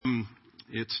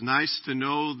It's nice to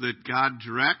know that God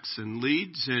directs and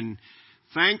leads, and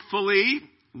thankfully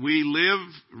we live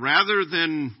rather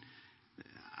than,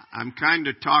 I'm kind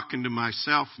of talking to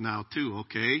myself now too,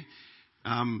 okay?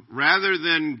 Rather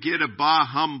than get a bah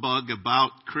humbug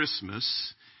about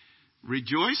Christmas,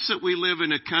 rejoice that we live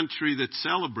in a country that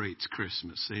celebrates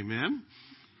Christmas, amen?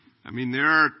 I mean, there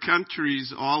are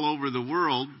countries all over the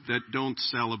world that don't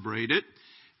celebrate it.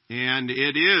 And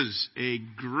it is a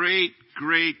great,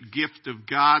 great gift of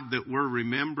God that we're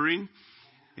remembering.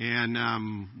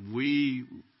 And we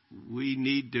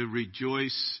need to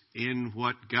rejoice in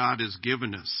what God has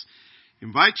given us. I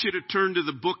invite you to turn to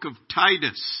the book of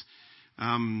Titus.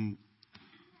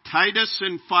 Titus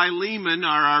and Philemon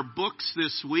are our books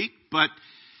this week, but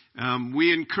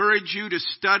we encourage you to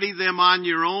study them on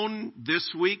your own. This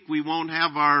week we won't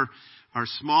have our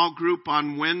small group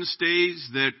on Wednesdays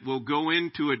that will go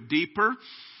into it deeper.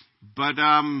 But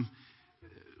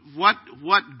what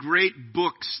great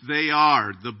books they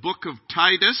are. The book of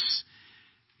Titus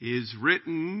is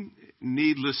written,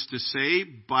 needless to say,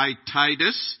 by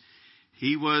Titus.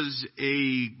 He was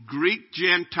a Greek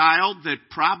Gentile that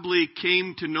probably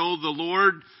came to know the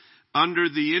Lord under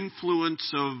the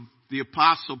influence of the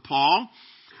Apostle Paul.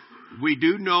 We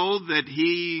do know that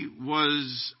he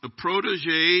was a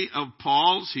protege of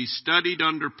Paul's. He studied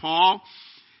under Paul.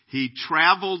 He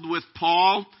traveled with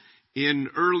Paul in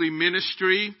early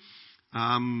ministry.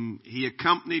 He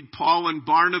accompanied Paul and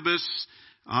Barnabas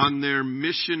on their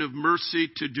mission of mercy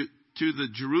to the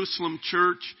Jerusalem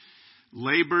church,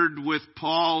 labored with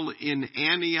Paul in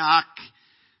Antioch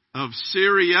of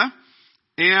Syria,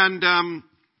 and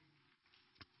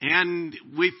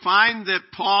we find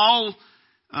that Paul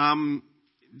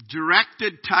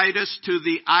directed Titus to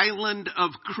the island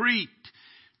of Crete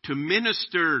to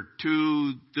minister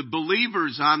to the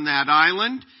believers on that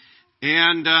island.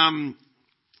 And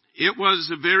it was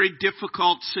a very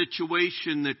difficult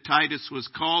situation that Titus was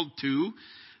called to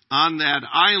on that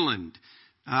island.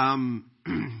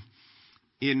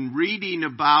 In reading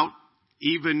in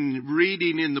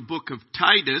the book of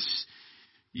Titus,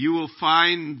 you will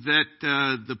find that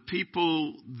the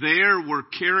people there were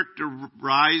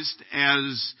characterized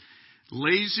as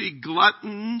lazy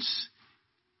gluttons,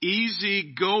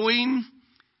 easygoing,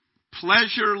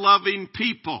 pleasure-loving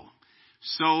people.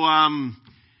 So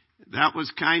that was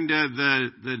kind of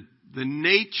the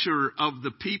nature of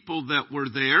the people that were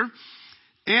there.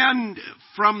 And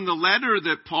from the letter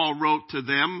that Paul wrote to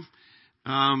them,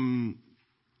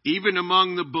 even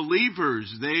among the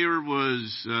believers, there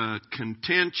was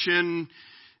contention.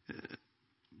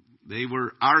 They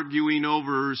were arguing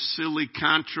over silly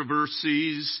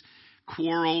controversies,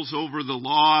 quarrels over the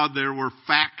law. There were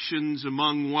factions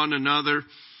among one another.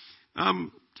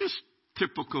 Just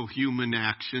typical human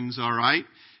actions, all right,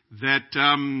 that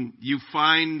you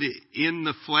find in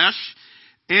the flesh.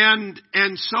 And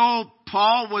so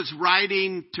Paul was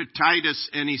writing to Titus,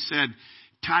 and he said,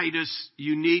 Titus,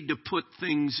 you need to put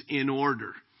things in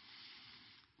order.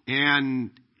 And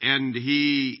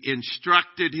he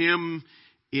instructed him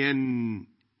in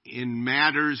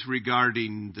matters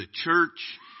regarding the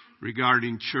church,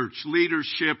 regarding church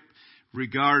leadership,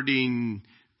 regarding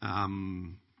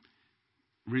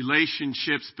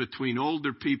relationships between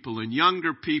older people and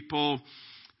younger people,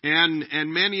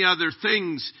 and many other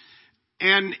things.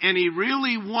 And he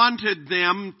really wanted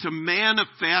them to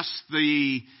manifest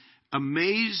the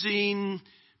amazing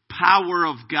power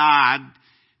of God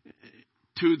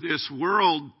to this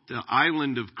world, the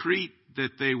island of Crete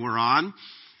that they were on,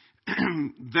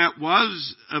 that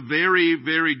was a very,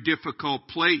 very difficult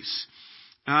place.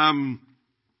 The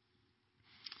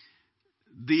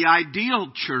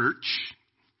ideal church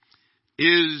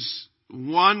is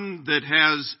one that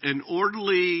has an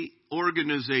orderly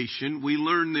organization. We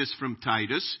learn this from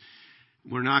Titus.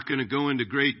 We're not going to go into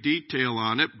great detail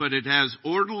on it, but it has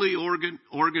orderly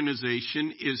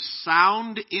organization, is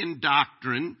sound in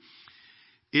doctrine,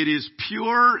 it is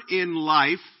pure in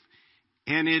life,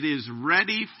 and it is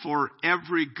ready for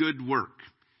every good work.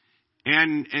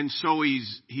 And so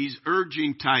he's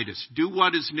urging Titus, do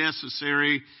what is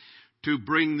necessary to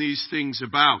bring these things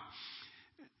about.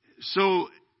 So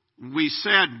we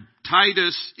said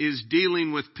Titus is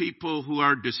dealing with people who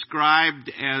are described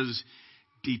as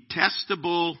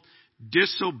detestable,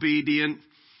 disobedient,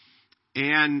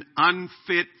 and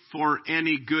unfit for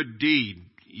any good deed.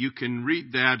 You can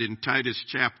read that in Titus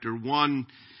chapter 1,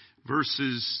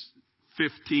 verses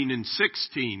 15 and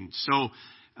 16. So,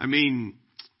 I mean,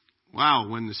 wow,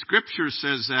 when the scripture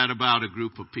says that about a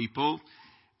group of people,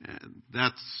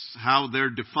 that's how they're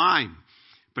defined.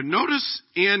 But notice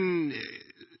in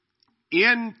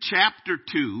chapter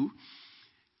 2,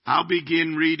 I'll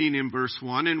begin reading in verse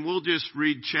 1, and we'll just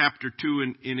read chapter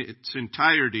 2 in its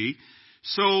entirety.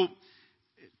 So,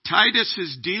 Titus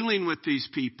is dealing with these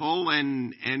people,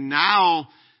 and now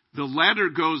the letter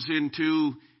goes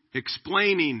into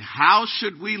explaining how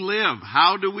should we live?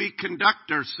 How do we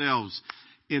conduct ourselves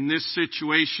in this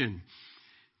situation?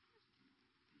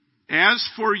 As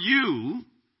for you,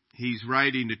 he's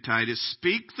writing to Titus,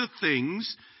 speak the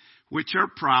things which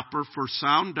are proper for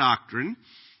sound doctrine,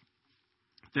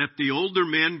 that the older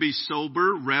men be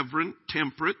sober, reverent,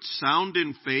 temperate, sound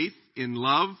in faith, in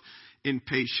love, in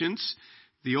patience.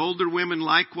 The older women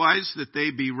likewise, that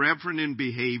they be reverent in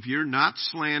behavior, not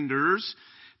slanderers,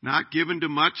 not given to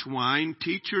much wine,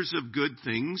 teachers of good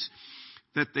things,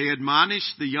 that they admonish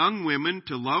the young women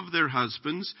to love their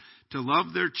husbands, to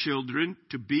love their children,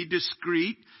 to be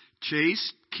discreet,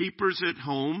 chaste, keepers at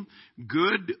home,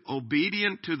 good,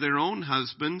 obedient to their own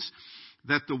husbands,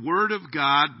 that the word of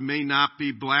God may not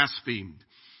be blasphemed.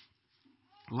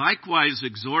 Likewise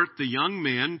exhort the young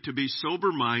men to be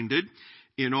sober-minded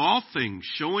in all things,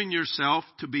 showing yourself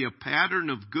to be a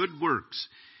pattern of good works,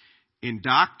 in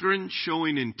doctrine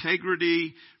showing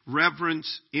integrity,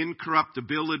 reverence,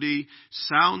 incorruptibility,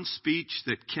 sound speech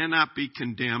that cannot be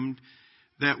condemned,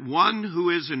 that one who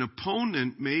is an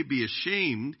opponent may be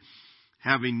ashamed,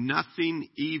 having nothing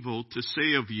evil to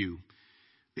say of you.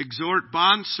 Exhort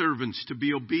bondservants to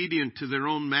be obedient to their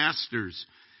own masters,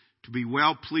 to be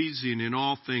well-pleasing in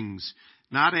all things,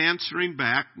 not answering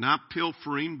back, not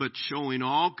pilfering, but showing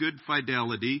all good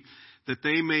fidelity, that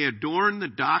they may adorn the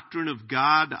doctrine of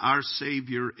God our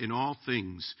Savior in all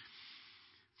things.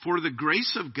 For the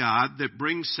grace of God that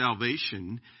brings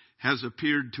salvation has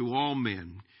appeared to all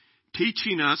men,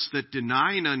 teaching us that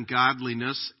denying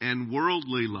ungodliness and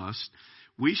worldly lust,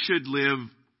 we should live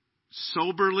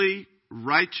soberly,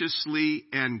 righteously,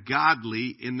 and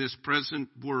godly in this present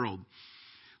world,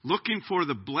 looking for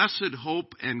the blessed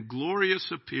hope and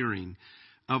glorious appearing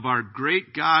of our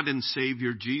great God and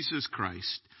Savior Jesus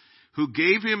Christ, who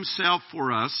gave himself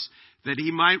for us that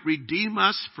he might redeem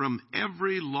us from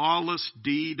every lawless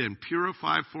deed and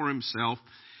purify for himself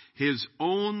his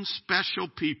own special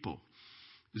people,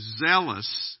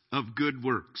 zealous of good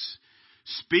works.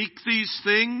 Speak these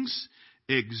things,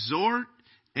 exhort,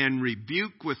 and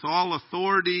rebuke with all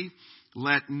authority.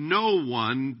 Let no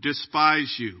one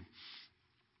despise you.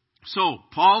 So,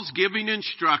 Paul's giving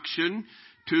instruction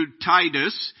to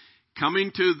Titus,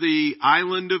 coming to the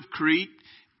island of Crete,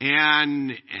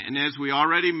 and as we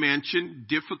already mentioned,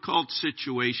 difficult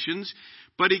situations,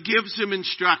 but he gives him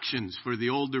instructions for the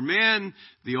older men,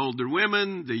 the older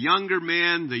women, the younger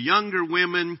men, the younger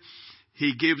women.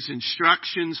 He gives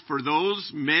instructions for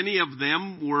those. Many of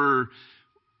them were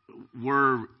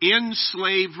in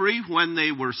slavery when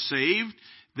they were saved.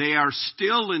 They are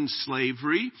still in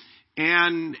slavery.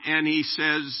 And he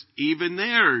says, even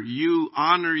there, you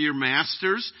honor your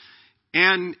masters.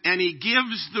 And he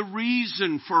gives the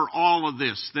reason for all of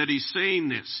this, that he's saying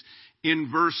this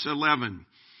in verse 11.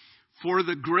 For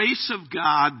the grace of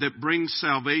God that brings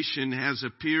salvation has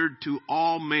appeared to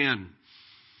all men.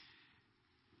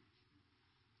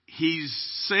 He's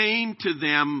saying to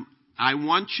them, I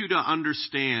want you to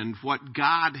understand what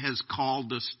God has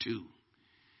called us to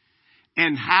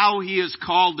and how he has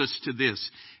called us to this.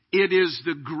 It is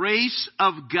the grace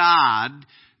of God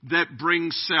that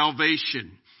brings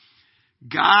salvation.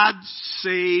 God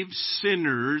saves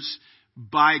sinners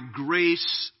by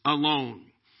grace alone.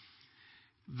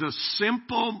 The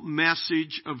simple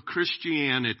message of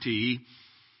Christianity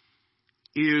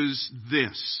is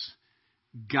this: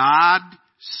 God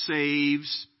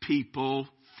saves people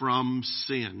from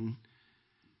sin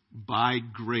by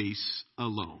grace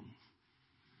alone.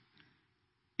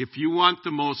 If you want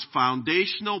the most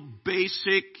foundational,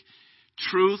 basic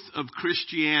truth of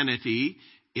Christianity,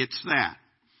 it's that.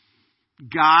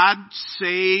 God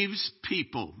saves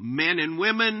people, men and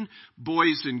women,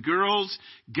 boys and girls.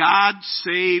 God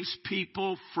saves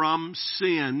people from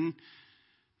sin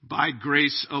by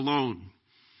grace alone.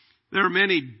 There are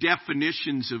many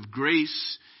definitions of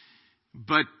grace,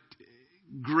 but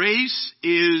grace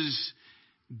is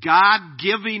God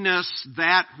giving us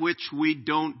that which we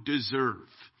don't deserve.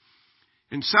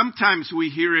 And sometimes we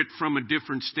hear it from a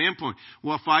different standpoint.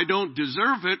 Well, if I don't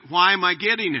deserve it, why am I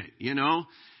getting it? You know,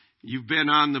 you've been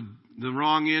on the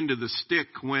wrong end of the stick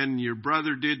when your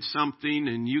brother did something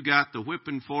and you got the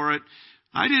whipping for it.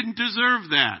 I didn't deserve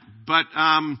that. But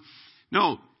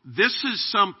no, this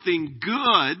is something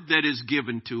good that is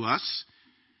given to us,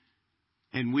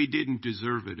 and we didn't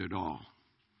deserve it at all.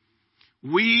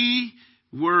 We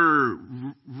were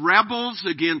rebels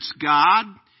against God.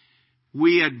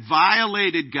 We had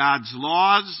violated God's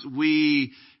laws.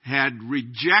 We had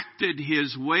rejected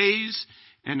His ways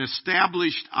and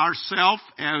established ourselves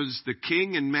as the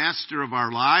king and master of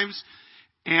our lives.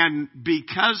 And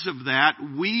because of that,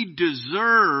 we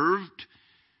deserved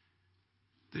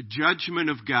the judgment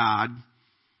of God,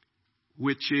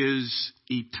 which is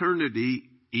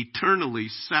eternally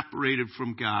separated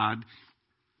from God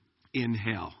in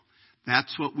hell.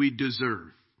 That's what we deserve.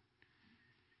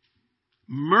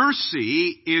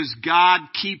 Mercy is God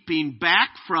keeping back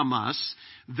from us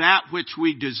that which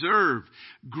we deserve.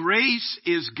 Grace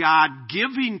is God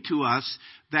giving to us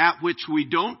that which we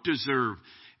don't deserve.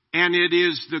 And it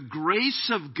is the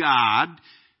grace of God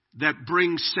that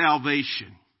brings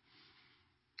salvation.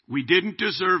 We didn't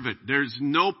deserve it. There's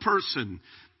no person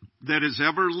that has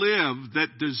ever lived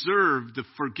that deserved the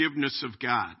forgiveness of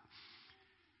God.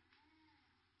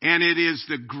 And it is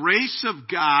the grace of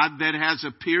God that has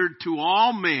appeared to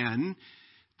all men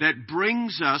that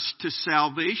brings us to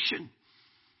salvation.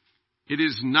 It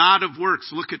is not of works.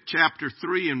 Look at chapter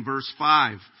 3 and verse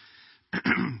 5.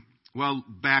 Well,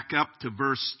 back up to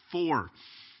verse 4.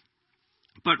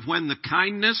 But when the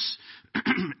kindness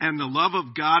and the love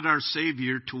of God our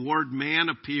Savior toward man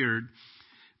appeared,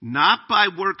 not by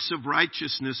works of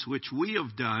righteousness which we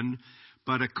have done,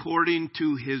 but according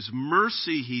to His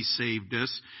mercy He saved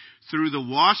us through the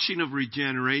washing of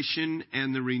regeneration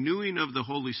and the renewing of the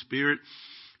Holy Spirit,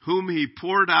 whom He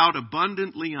poured out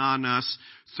abundantly on us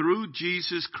through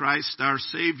Jesus Christ our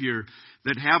Savior,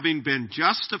 that having been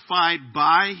justified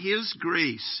by His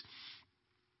grace,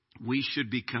 we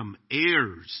should become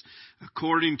heirs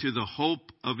according to the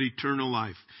hope of eternal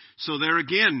life. So there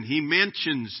again, he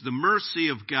mentions the mercy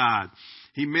of God.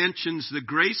 He mentions the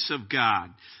grace of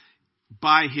God.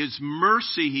 By His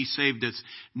mercy He saved us,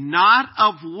 not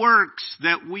of works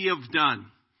that we have done.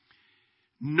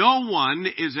 No one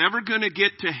is ever going to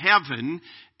get to heaven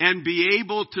and be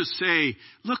able to say,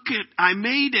 look I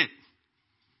made it.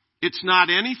 It's not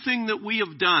anything that we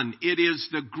have done. It is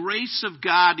the grace of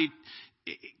God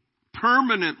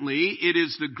permanently. It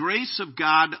is the grace of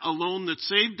God alone that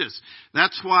saved us.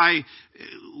 That's why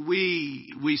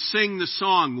we sing the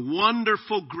song,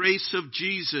 Wonderful Grace of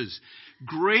Jesus,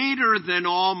 greater than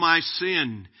all my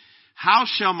sin. How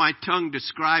shall my tongue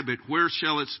describe it? Where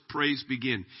shall its praise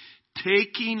begin?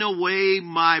 Taking away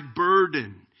my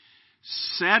burden,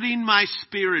 setting my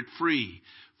spirit free,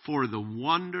 for the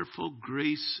wonderful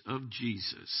grace of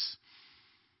Jesus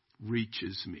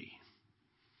reaches me.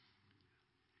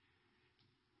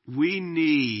 We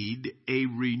need a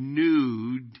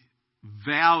renewed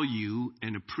value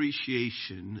and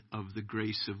appreciation of the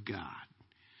grace of God.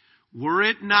 Were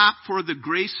it not for the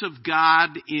grace of God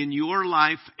in your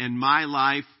life and my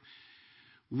life,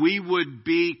 we would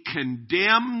be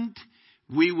condemned.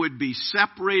 We would be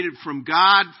separated from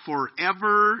God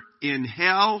forever in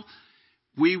hell.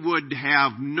 We would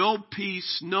have no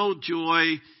peace, no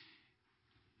joy.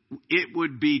 It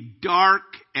would be dark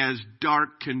as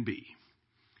dark can be.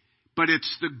 But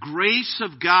it's the grace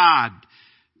of God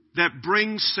that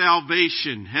brings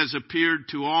salvation has appeared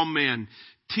to all men,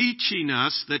 teaching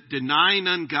us that denying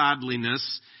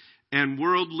ungodliness and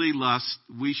worldly lust,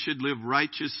 we should live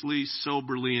righteously,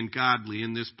 soberly, and godly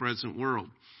in this present world.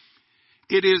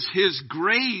 It is His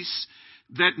grace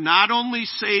that not only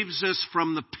saves us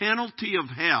from the penalty of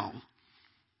hell,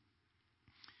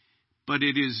 but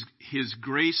it is His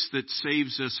grace that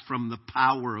saves us from the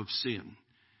power of sin.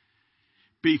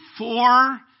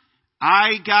 Before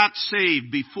I got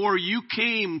saved, before you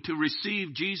came to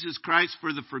receive Jesus Christ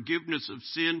for the forgiveness of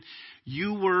sin,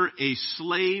 you were a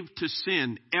slave to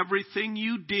sin. Everything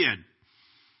you did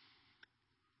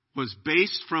was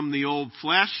based from the old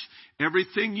flesh.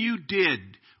 Everything you did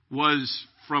was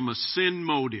from a sin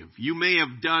motive. You may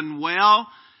have done well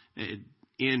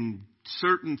in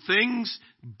certain things,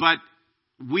 but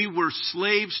we were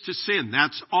slaves to sin.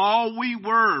 That's all we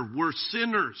were. We're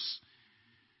sinners.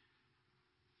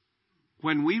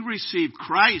 When we receive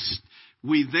Christ,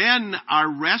 we then are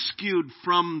rescued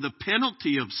from the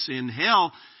penalty of sin,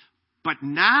 hell. But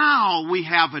now we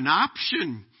have an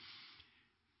option.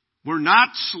 We're not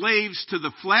slaves to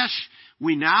the flesh.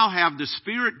 We now have the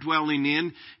Spirit dwelling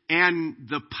in, and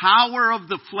the power of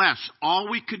the flesh. All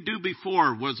we could do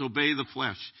before was obey the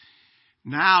flesh.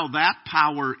 Now that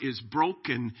power is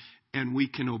broken, and we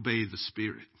can obey the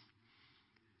Spirit.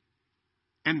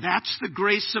 And that's the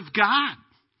grace of God.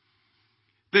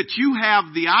 That you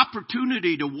have the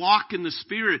opportunity to walk in the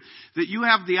Spirit. That you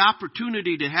have the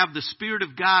opportunity to have the Spirit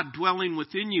of God dwelling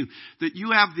within you. That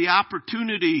you have the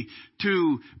opportunity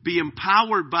to be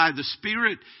empowered by the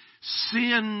Spirit.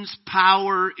 Sin's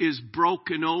power is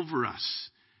broken over us.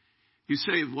 You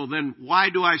say, well then why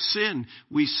do I sin?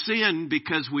 We sin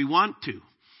because we want to.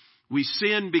 We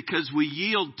sin because we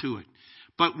yield to it.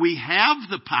 But we have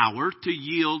the power to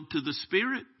yield to the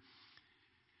Spirit.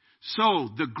 So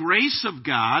the grace of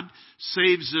God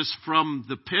saves us from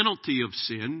the penalty of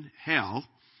sin, hell.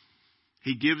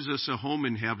 He gives us a home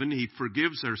in heaven. He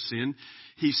forgives our sin.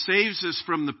 He saves us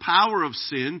from the power of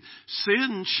sin.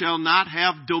 Sin shall not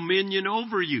have dominion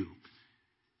over you.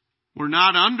 We're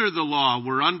not under the law.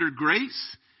 We're under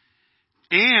grace.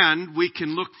 And we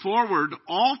can look forward.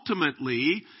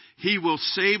 Ultimately, He will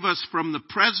save us from the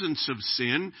presence of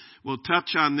sin. We'll touch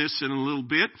on this in a little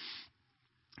bit.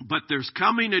 But there's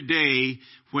coming a day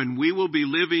when we will be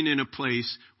living in a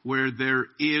place where there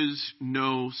is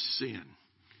no sin.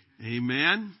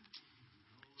 Amen?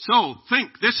 So,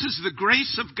 think, this is the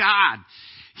grace of God.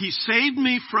 He saved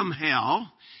me from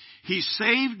hell. He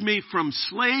saved me from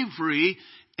slavery.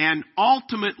 And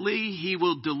ultimately, He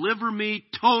will deliver me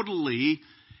totally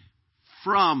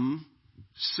from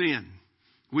sin.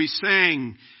 We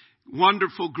sang,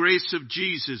 Wonderful Grace of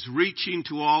Jesus, reaching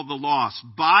to all the lost.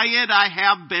 By it I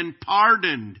have been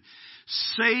pardoned,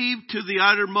 saved to the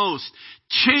uttermost.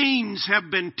 Chains have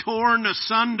been torn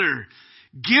asunder,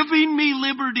 giving me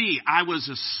liberty. I was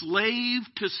a slave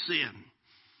to sin.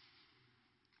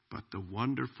 But the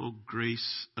wonderful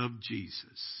grace of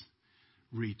Jesus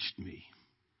reached me.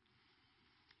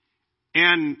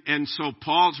 And so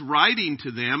Paul's writing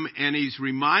to them, and he's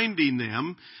reminding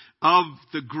them of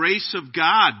the grace of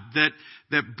God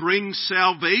that brings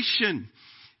salvation.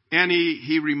 And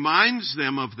he reminds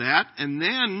them of that. And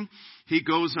then he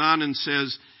goes on and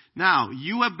says, now,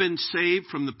 you have been saved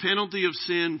from the penalty of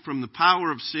sin, from the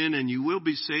power of sin, and you will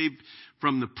be saved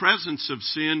from the presence of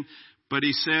sin. But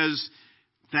he says,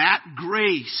 that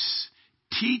grace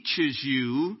teaches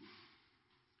you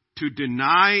to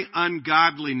deny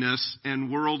ungodliness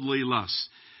and worldly lust.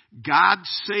 God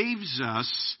saves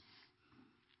us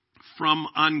from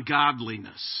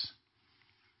ungodliness.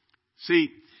 See,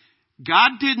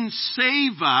 God didn't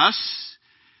save us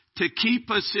to keep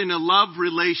us in a love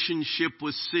relationship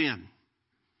with sin.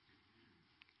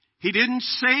 He didn't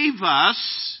save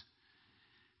us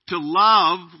to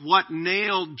love what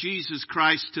nailed Jesus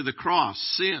Christ to the cross,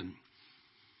 sin.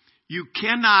 You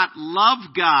cannot love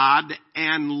God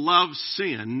and love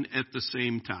sin at the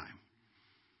same time.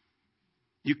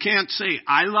 You can't say,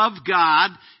 I love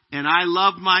God and I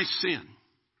love my sin.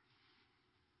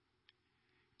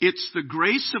 It's the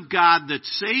grace of God that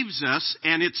saves us,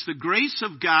 and it's the grace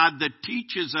of God that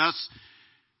teaches us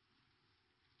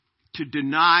to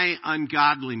deny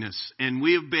ungodliness. And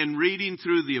we have been reading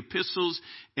through the epistles,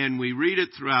 and we read it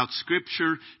throughout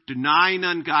Scripture, denying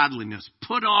ungodliness.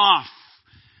 Put off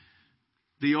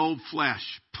the old flesh.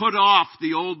 Put off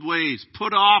the old ways.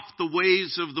 Put off the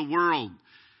ways of the world.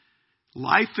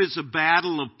 Life is a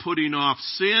battle of putting off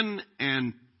sin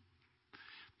and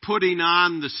putting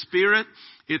on the Spirit.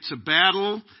 It's a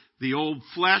battle. The old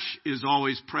flesh is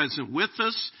always present with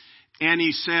us. And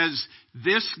he says,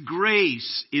 this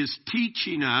grace is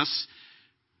teaching us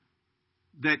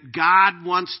that God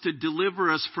wants to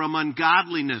deliver us from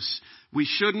ungodliness. We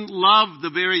shouldn't love the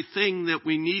very thing that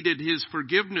we needed His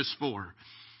forgiveness for.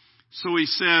 So he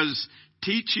says,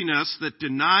 teaching us that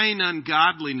denying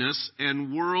ungodliness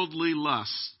and worldly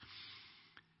lust.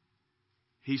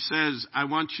 He says, I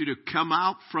want you to come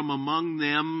out from among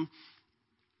them.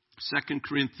 2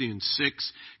 Corinthians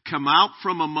 6, come out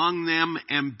from among them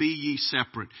and be ye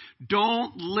separate.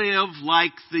 Don't live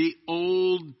like the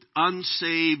old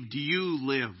unsaved you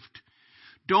lived.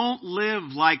 Don't live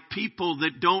like people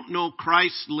that don't know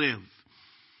Christ live.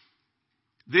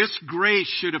 This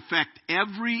grace should affect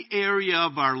every area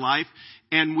of our life,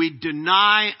 and we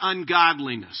deny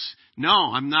ungodliness. No,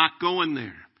 I'm not going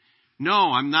there. No,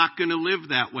 I'm not going to live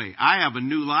that way. I have a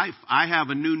new life. I have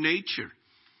a new nature.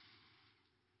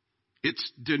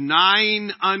 It's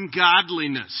denying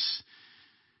ungodliness.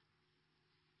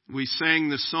 We sang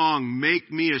the song,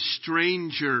 make me a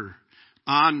stranger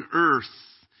on earth.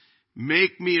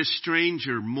 Make me a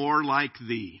stranger more like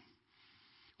thee.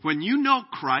 When you know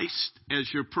Christ as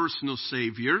your personal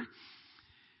Savior,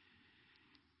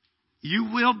 you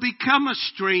will become a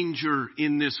stranger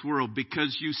in this world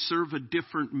because you serve a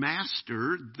different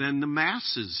master than the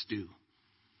masses do.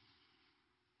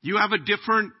 You have a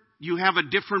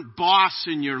different boss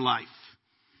in your life.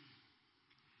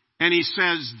 And he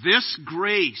says, this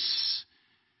grace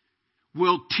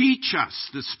will teach us,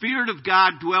 the Spirit of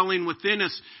God dwelling within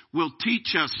us will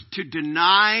teach us to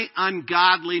deny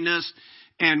ungodliness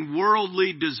and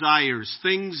worldly desires,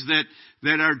 things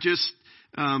that are just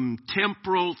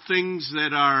temporal, things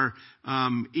that are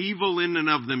evil in and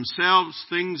of themselves,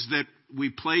 things that we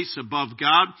place above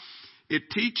God. It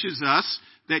teaches us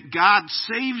that God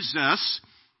saves us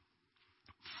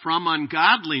from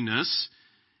ungodliness,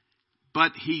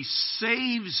 but He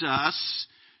saves us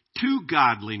to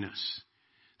godliness.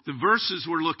 The verses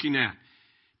we're looking at,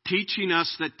 teaching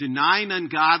us that denying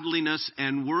ungodliness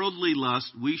and worldly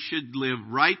lust, we should live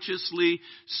righteously,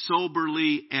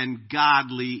 soberly, and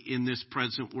godly in this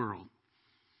present world.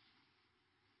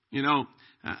 You know,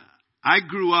 I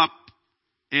grew up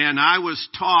and I was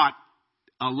taught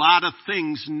a lot of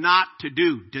things not to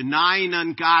do, denying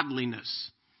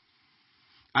ungodliness.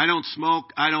 I don't smoke,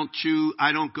 I don't chew,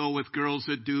 I don't go with girls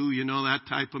that do, that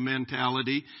type of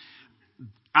mentality.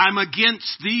 I'm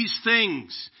against these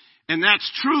things. And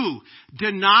that's true.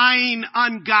 Denying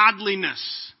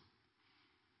ungodliness.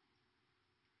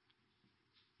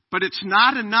 But it's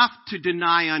not enough to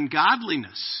deny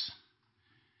ungodliness.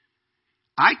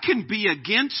 I can be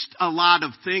against a lot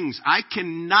of things. I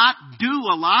cannot do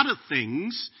a lot of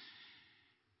things.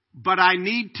 But I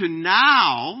need to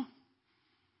now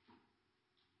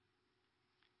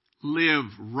live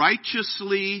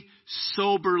righteously,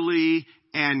 soberly,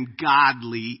 and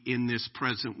godly in this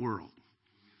present world.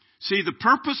 See, the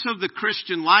purpose of the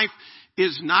Christian life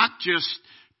is not just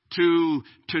to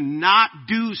not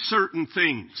do certain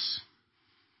things.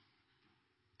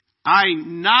 I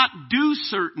not do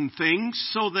certain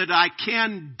things so that I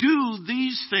can do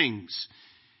these things.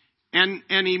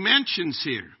 And he mentions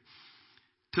here,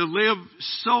 to live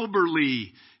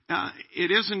soberly.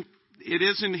 It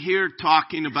isn't here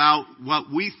talking about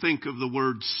what we think of the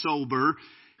word sober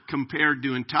compared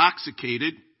to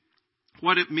intoxicated.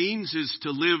 What it means is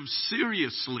to live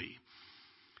seriously.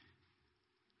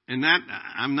 And that,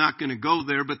 I'm not going to go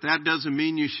there, but that doesn't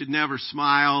mean you should never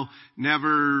smile,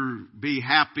 never be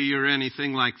happy or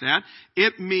anything like that.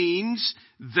 It means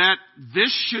that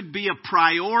this should be a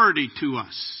priority to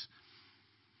us.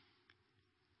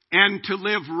 And to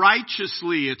live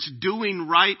righteously, it's doing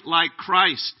right like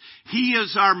Christ. He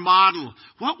is our model.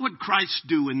 What would Christ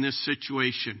do in this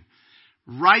situation?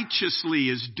 Righteously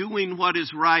is doing what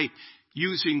is right,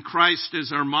 using Christ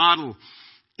as our model.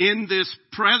 In this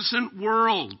present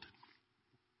world,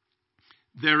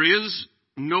 there is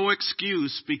no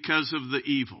excuse because of the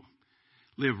evil.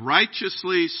 Live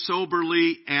righteously,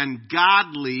 soberly, and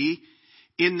godly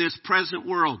in this present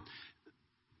world.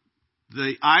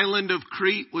 The island of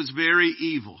Crete was very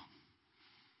evil.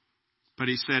 But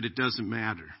he said it doesn't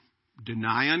matter.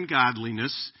 Deny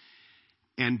ungodliness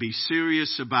and be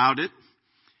serious about it.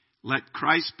 Let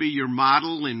Christ be your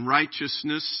model in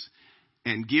righteousness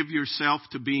and give yourself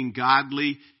to being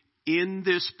godly in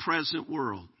this present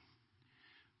world.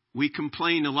 We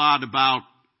complain a lot about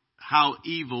how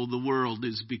evil the world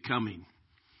is becoming.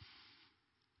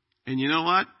 And you know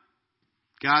what?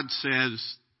 God says,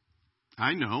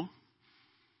 I know.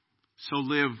 So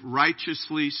live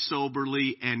righteously,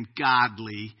 soberly, and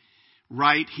godly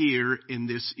right here in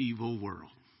this evil world.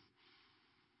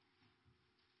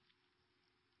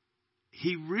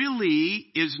 He really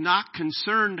is not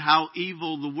concerned how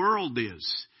evil the world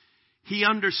is. He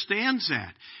understands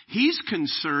that. He's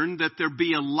concerned that there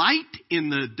be a light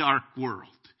in the dark world.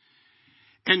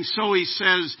 And so he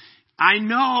says, I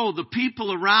know the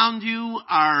people around you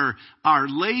are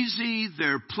lazy,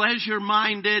 they're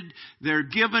pleasure-minded, they're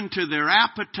given to their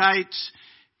appetites.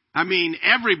 I mean,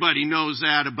 everybody knows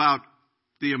that about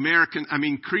the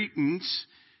Cretans.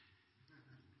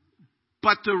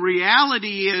 But the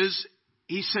reality is,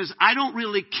 he says, I don't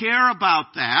really care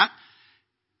about that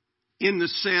in the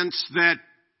sense that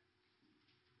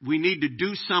we need to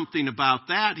do something about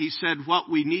that. He said what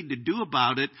we need to do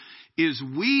about it is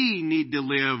we need to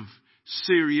live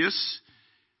serious,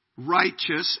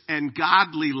 righteous, and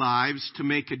godly lives to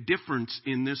make a difference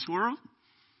in this world.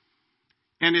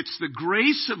 And it's the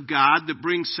grace of God that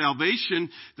brings salvation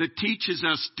that teaches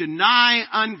us deny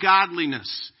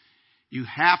ungodliness. You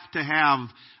have to have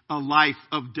a life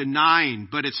of denying.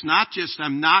 But it's not just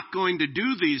I'm not going to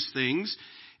do these things.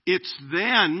 It's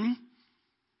then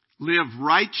live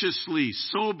righteously,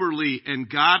 soberly, and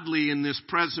godly in this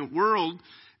present world.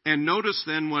 And notice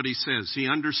then what he says. He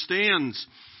understands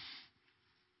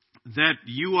that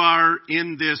you are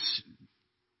in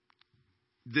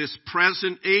this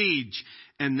present age.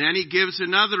 And then he gives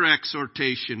another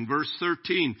exhortation, verse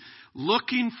 13.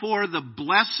 Looking for the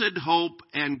blessed hope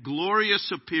and glorious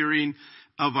appearing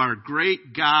of our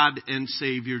great God and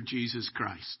Savior Jesus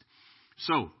Christ.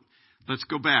 So, let's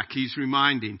go back. He's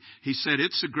reminding. He said,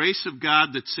 it's the grace of God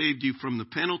that saved you from the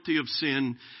penalty of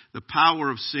sin, the power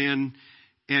of sin.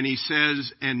 And he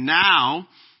says, and now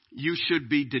you should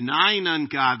be denying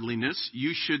ungodliness.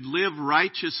 You should live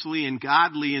righteously and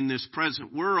godly in this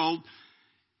present world.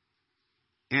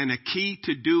 And a key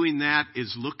to doing that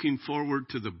is looking forward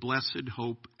to the blessed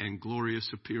hope and glorious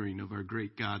appearing of our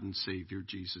great God and Savior,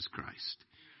 Jesus Christ.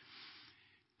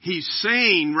 He's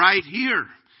saying right here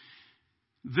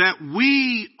that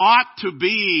we ought to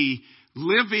be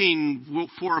living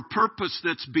for a purpose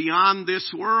that's beyond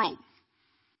this world.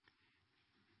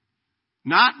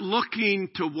 Not looking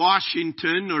to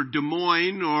Washington or Des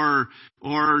Moines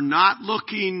or not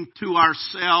looking to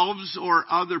ourselves or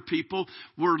other people.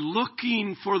 We're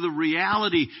looking for the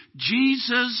reality.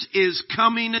 Jesus is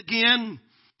coming again.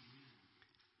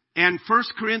 And 1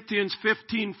 Corinthians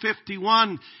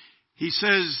 15:51, he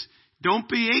says, don't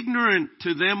be ignorant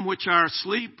to them which are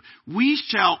asleep. We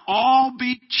shall all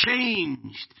be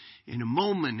changed in a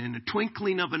moment, in a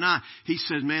twinkling of an eye. He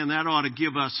says, man, that ought to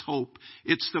give us hope.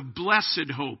 It's the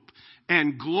blessed hope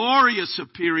and glorious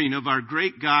appearing of our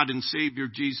great God and Savior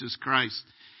Jesus Christ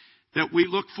that we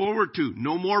look forward to.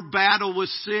 No more battle with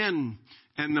sin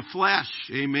and the flesh.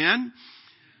 Amen.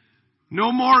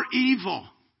 No more evil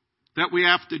that we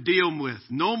have to deal with.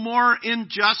 No more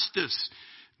injustice.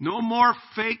 No more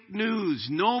fake news.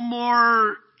 No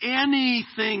more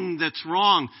anything that's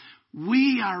wrong.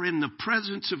 We are in the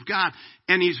presence of God.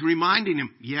 And He's reminding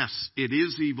him, yes, it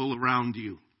is evil around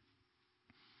you.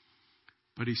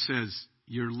 But He says,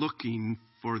 you're looking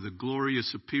for the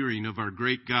glorious appearing of our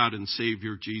great God and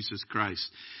Savior, Jesus Christ.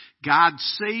 God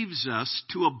saves us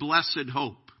to a blessed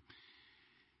hope.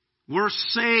 We're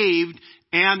saved,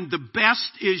 and the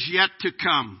best is yet to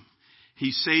come.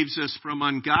 He saves us from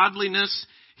ungodliness.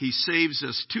 He saves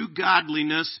us to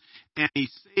godliness, and He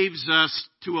saves us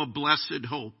to a blessed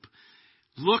hope.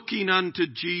 Looking unto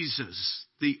Jesus,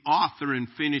 the author and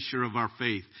finisher of our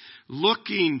faith.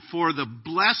 Looking for the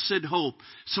blessed hope.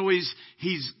 So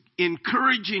he's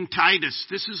encouraging Titus,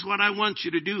 this is what I want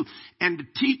you to do, and to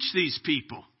teach these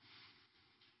people.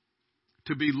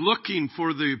 To be looking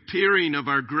for the appearing of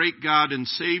our great God and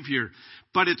Savior.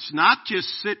 But it's not just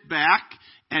sit back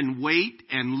and wait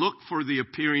and look for the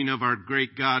appearing of our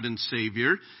great God and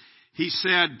Savior. He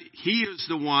said, He is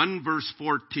the one, verse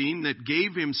 14, that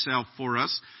gave Himself for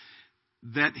us,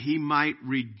 that He might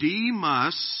redeem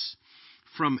us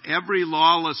from every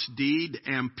lawless deed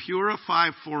and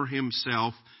purify for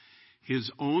Himself His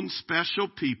own special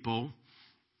people,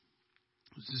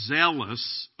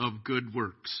 zealous of good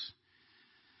works.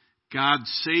 God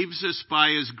saves us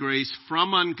by His grace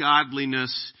from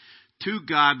ungodliness to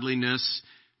godliness,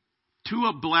 to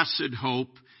a blessed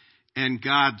hope, and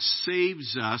God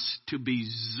saves us to be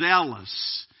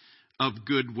zealous of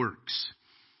good works.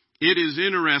 It is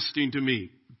interesting to me.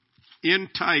 In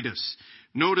Titus,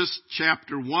 notice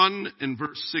chapter 1 and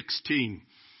verse 16.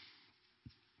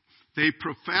 They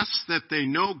profess that they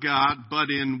know God, but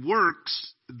in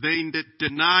works they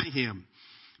deny Him,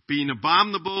 being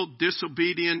abominable,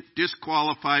 disobedient,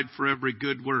 disqualified for every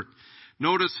good work.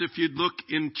 Notice if you'd look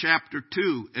in chapter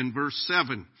 2 and verse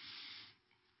 7.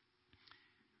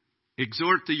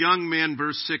 Exhort the young men,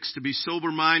 verse 6, to be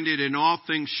sober-minded in all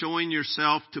things, showing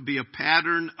yourself to be a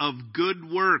pattern of good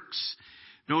works.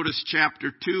 Notice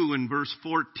chapter 2 and verse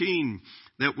 14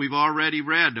 that we've already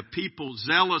read. A people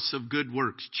zealous of good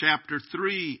works. Chapter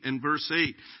 3 and verse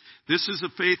 8. This is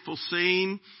a faithful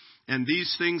saying, and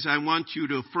these things I want you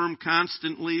to affirm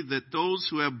constantly, that those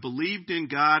who have believed in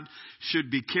God should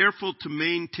be careful to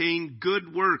maintain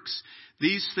good works.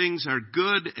 These things are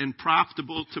good and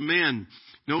profitable to men.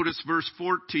 Notice verse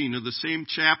 14 of the same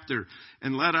chapter.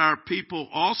 And let our people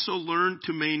also learn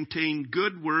to maintain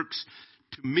good works,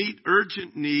 to meet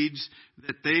urgent needs,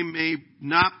 that they may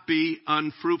not be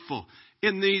unfruitful.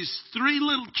 In these 3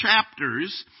 little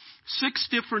chapters, 6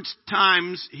 different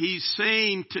times he's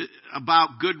saying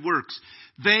about good works.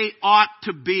 They ought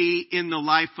to be in the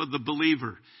life of the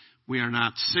believer. We are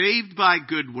not saved by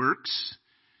good works,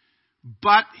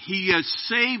 but He has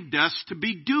saved us to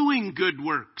be doing good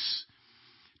works.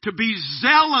 To be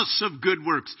zealous of good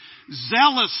works.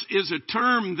 Zealous is a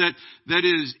term that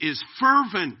is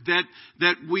fervent,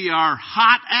 that we are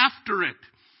hot after it.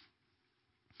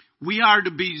 We are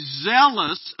to be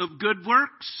zealous of good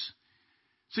works.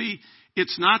 See,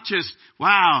 it's not just,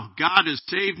 wow, God has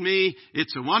saved me.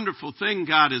 It's a wonderful thing.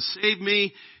 God has saved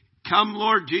me. Come,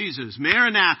 Lord Jesus.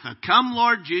 Maranatha. Come,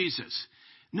 Lord Jesus.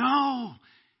 No.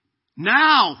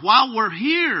 Now, while we're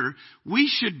here, we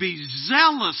should be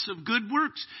zealous of good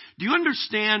works. Do you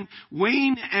understand?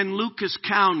 Wayne and Lucas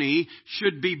County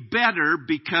should be better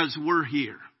because we're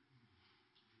here.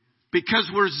 Because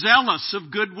we're zealous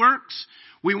of good works.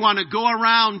 We want to go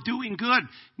around doing good,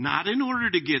 not in order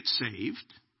to get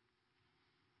saved.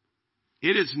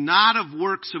 It is not of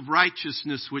works of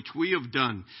righteousness which we have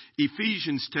done.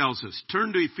 Ephesians tells us.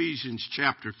 Turn to Ephesians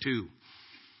chapter 2.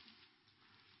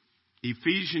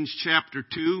 Ephesians chapter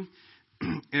 2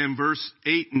 and verse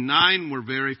 8 and 9, we're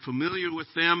very familiar with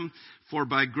them. For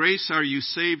by grace are you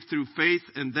saved through faith,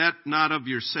 and that not of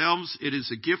yourselves. It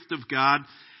is a gift of God,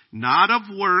 not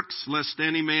of works, lest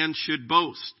any man should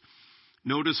boast.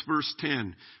 Notice verse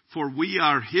 10. For we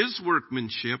are his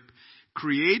workmanship,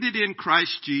 created in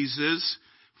Christ Jesus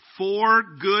for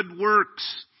good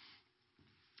works,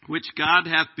 which God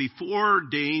hath before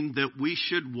ordained that we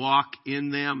should walk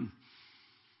in them.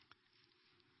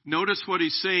 Notice what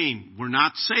he's saying. We're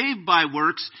not saved by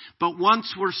works, but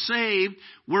once we're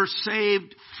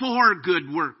saved for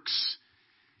good works.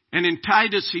 And in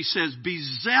Titus he says, be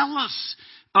zealous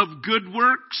of good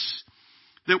works,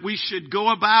 that we should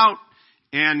go about.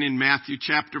 And in Matthew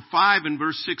chapter 5 and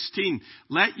verse 16,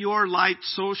 let your light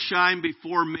so shine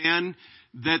before men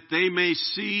that they may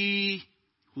see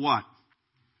what?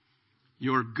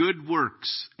 Your good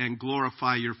works and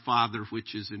glorify your Father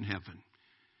which is in heaven.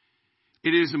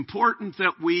 It is important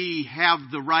that we have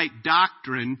the right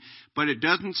doctrine, but it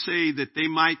doesn't say that they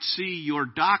might see your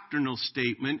doctrinal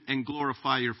statement and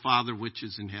glorify your Father which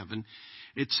is in heaven.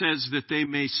 It says that they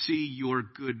may see your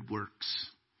good works.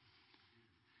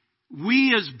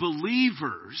 We as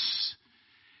believers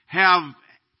have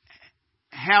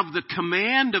the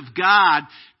command of God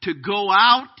to go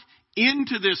out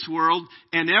into this world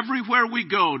and everywhere we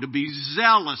go to be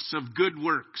zealous of good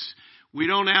works. We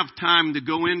don't have time to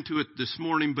go into it this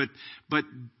morning, but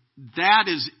that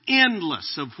is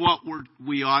endless of what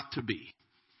we ought to be.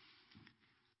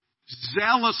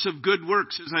 Zealous of good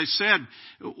works, as I said,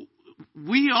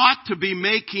 we ought to be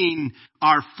making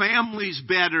our families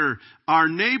better, our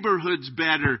neighborhoods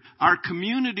better, our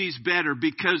communities better,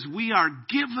 because we are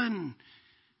given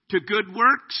to good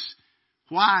works.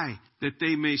 Why? That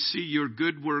they may see your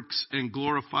good works and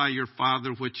glorify your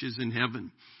Father which is in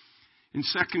heaven. In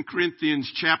 2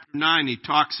 Corinthians chapter 9, he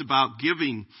talks about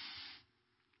giving.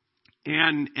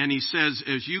 And he says,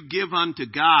 as you give unto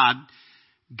God,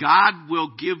 God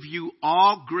will give you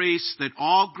all grace, that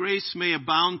all grace may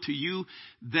abound to you,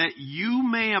 that you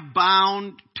may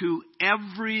abound to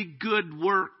every good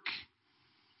work.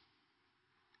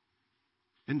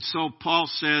 And so Paul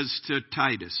says to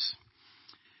Titus,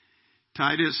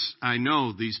 Titus, I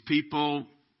know these people,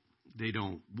 they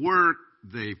don't work,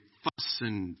 they fuss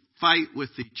and fight with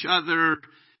each other,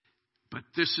 but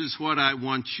this is what I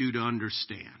want you to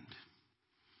understand.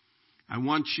 I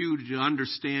want you to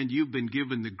understand you've been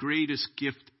given the greatest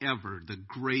gift ever, the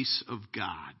grace of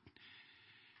God.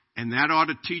 And that ought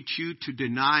to teach you to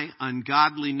deny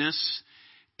ungodliness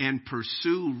and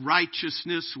pursue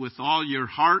righteousness with all your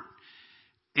heart.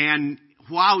 And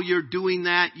while you're doing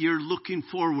that, you're looking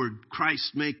forward.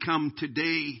 Christ may come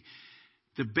today.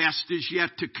 The best is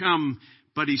yet to come.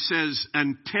 But he says,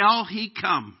 until he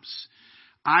comes,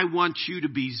 I want you to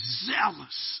be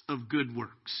zealous of good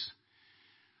works.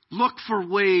 Look for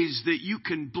ways that you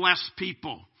can bless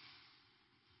people.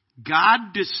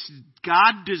 God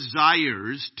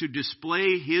desires to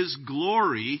display his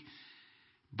glory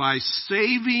by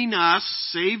saving us,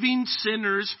 saving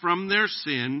sinners from their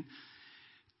sin,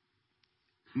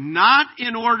 not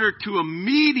in order to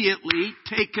immediately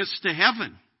take us to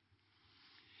heaven.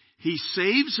 He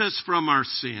saves us from our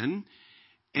sin,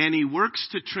 and he works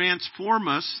to transform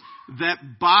us, that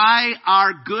by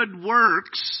our good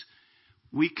works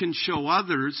we can show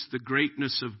others the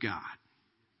greatness of God.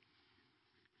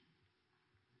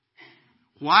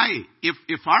 Why?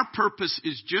 If our purpose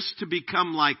is just to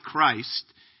become like Christ,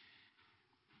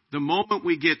 the moment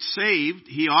we get saved,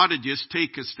 he ought to just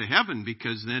take us to heaven,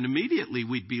 because then immediately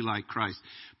we'd be like Christ.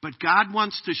 But God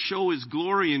wants to show his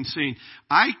glory in saying,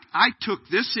 I took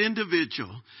this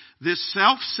individual, this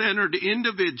self-centered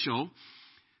individual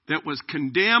that was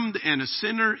condemned and a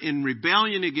sinner in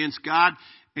rebellion against God,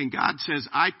 and God says,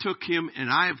 I took him and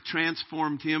I have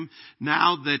transformed him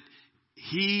now that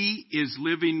he is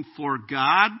living for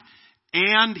God,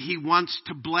 and he wants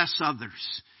to bless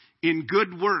others in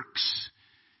good works,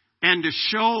 and to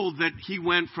show that he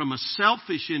went from a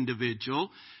selfish individual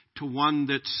to one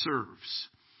that serves.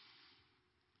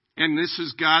 And this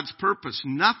is God's purpose.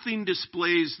 Nothing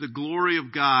displays the glory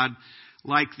of God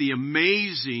like the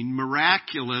amazing,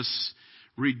 miraculous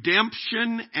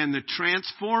redemption and the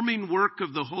transforming work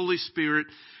of the Holy Spirit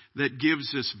that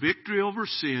gives us victory over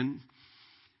sin,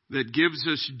 that gives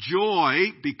us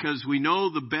joy because we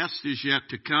know the best is yet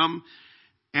to come,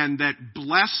 and that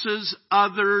blesses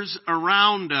others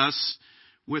around us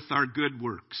with our good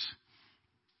works.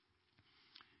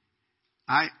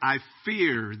 I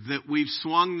fear that we've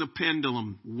swung the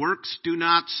pendulum. Works do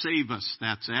not save us.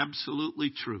 That's absolutely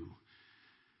true.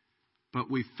 But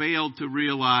we fail to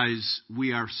realize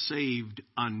we are saved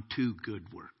unto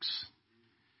good works.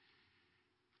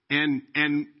 And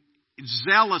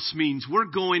zealous means we're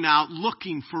going out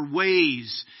looking for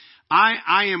ways.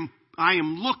 I am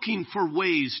looking for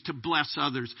ways to bless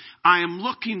others. I am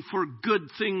looking for good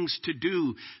things to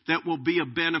do that will be a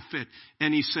benefit.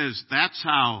 And he says, that's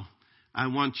how I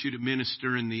want you to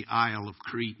minister in the Isle of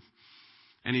Crete.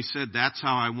 And he said, that's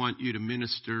how I want you to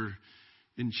minister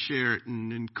in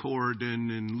Chariton and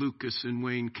Corydon and Lucas and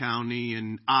Wayne County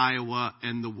and Iowa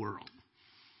and the world.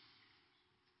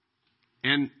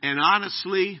 And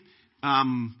honestly,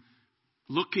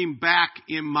 looking back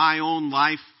in my own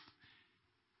life,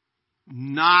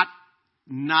 not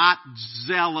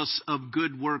zealous of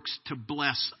good works to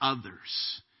bless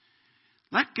others.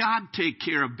 Let God take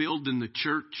care of building the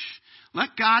church. Let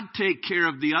God take care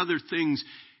of the other things.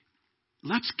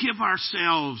 Let's give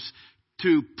ourselves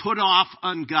to put off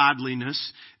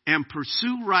ungodliness and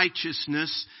pursue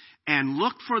righteousness and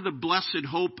look for the blessed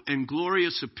hope and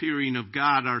glorious appearing of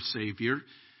God our Savior.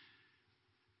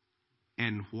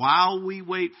 And while we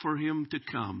wait for Him to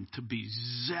come, to be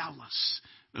zealous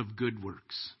of good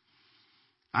works.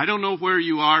 I don't know where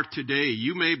you are today.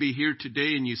 You may be here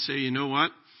today and you say, you know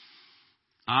what?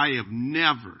 I have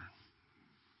never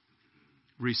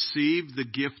received the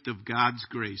gift of God's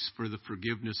grace for the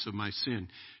forgiveness of my sin.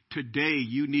 Today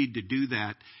you need to do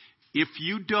that. If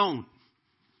you don't,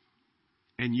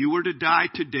 and you were to die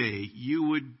today,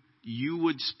 you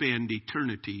would spend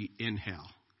eternity in hell.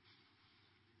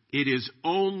 It is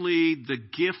only the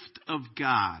gift of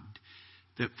God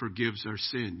that forgives our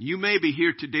sin. You may be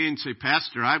here today and say,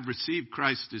 Pastor, I've received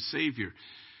Christ as Savior.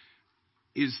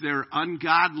 Is there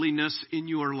ungodliness in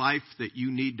your life that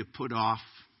you need to put off?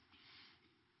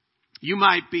 You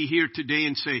might be here today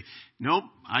and say, nope,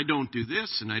 I don't do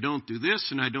this, and I don't do this,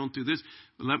 and I don't do this.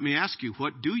 But let me ask you,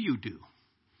 what do you do?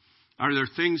 Are there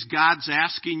things God's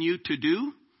asking you to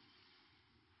do?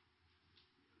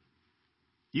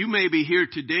 You may be here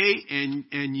today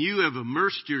and you have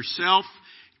immersed yourself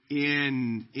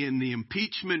in the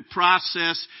impeachment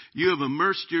process. You have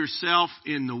immersed yourself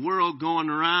in the world going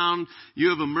around. You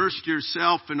have immersed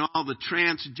yourself in all the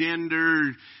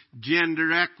transgender,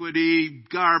 gender equity,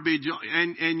 garbage.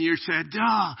 And you said,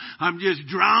 I'm just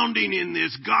drowning in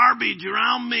this garbage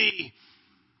around me.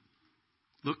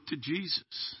 Look to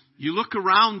Jesus. You look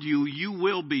around you, you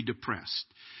will be depressed.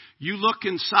 You look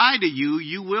inside of you,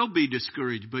 you will be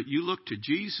discouraged. But you look to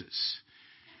Jesus.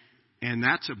 And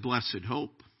that's a blessed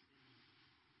hope.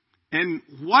 And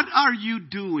what are you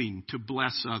doing to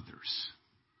bless others?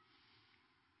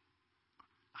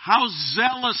 How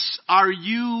zealous are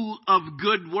you of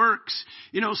good works?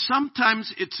 You know,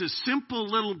 sometimes it's a simple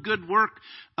little good work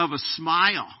of a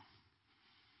smile.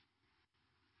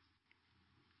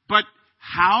 But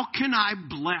how can I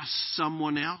bless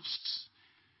someone else?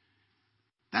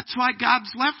 That's why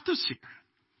God's left us here.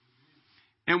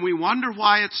 And we wonder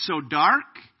why it's so dark.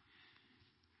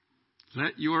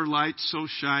 Let your light so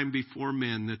shine before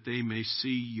men that they may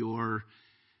see your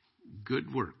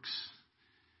good works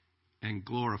and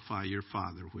glorify your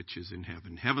Father which is in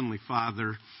heaven. Heavenly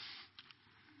Father,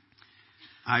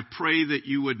 I pray that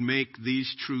you would make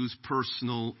these truths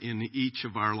personal in each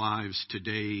of our lives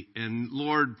today. And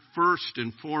Lord, first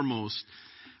and foremost,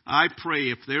 I pray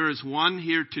if there is one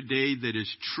here today that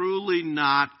is truly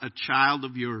not a child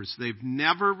of yours, they've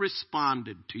never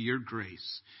responded to your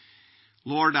grace.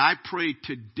 Lord, I pray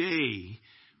today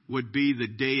would be the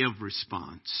day of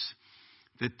response.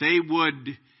 That they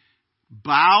would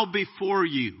bow before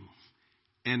you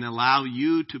and allow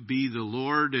you to be the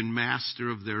Lord and Master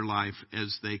of their life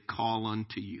as they call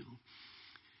unto you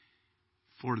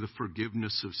for the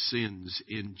forgiveness of sins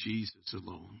in Jesus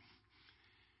alone.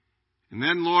 And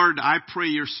then, Lord, I pray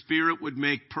your Spirit would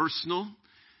make personal.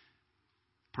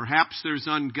 Perhaps there's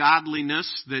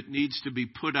ungodliness that needs to be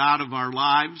put out of our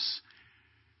lives.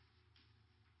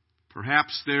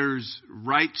 Perhaps there's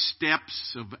right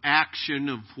steps of action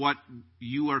of what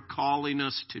you are calling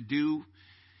us to do.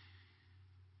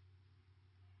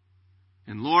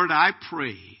 And Lord, I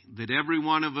pray that every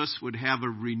one of us would have a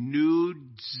renewed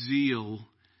zeal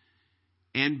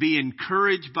and be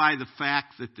encouraged by the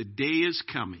fact that the day is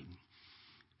coming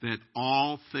that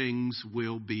all things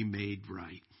will be made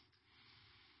right.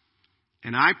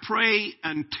 And I pray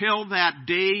until that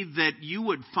day that you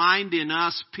would find in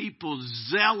us people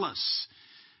zealous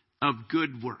of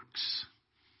good works.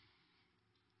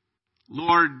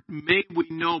 Lord, may we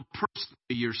know personally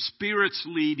your Spirit's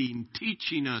leading,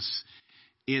 teaching us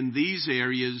in these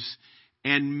areas,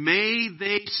 and may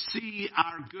they see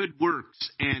our good works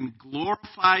and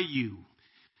glorify you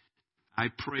I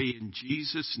pray in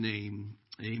Jesus' name,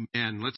 amen. Let's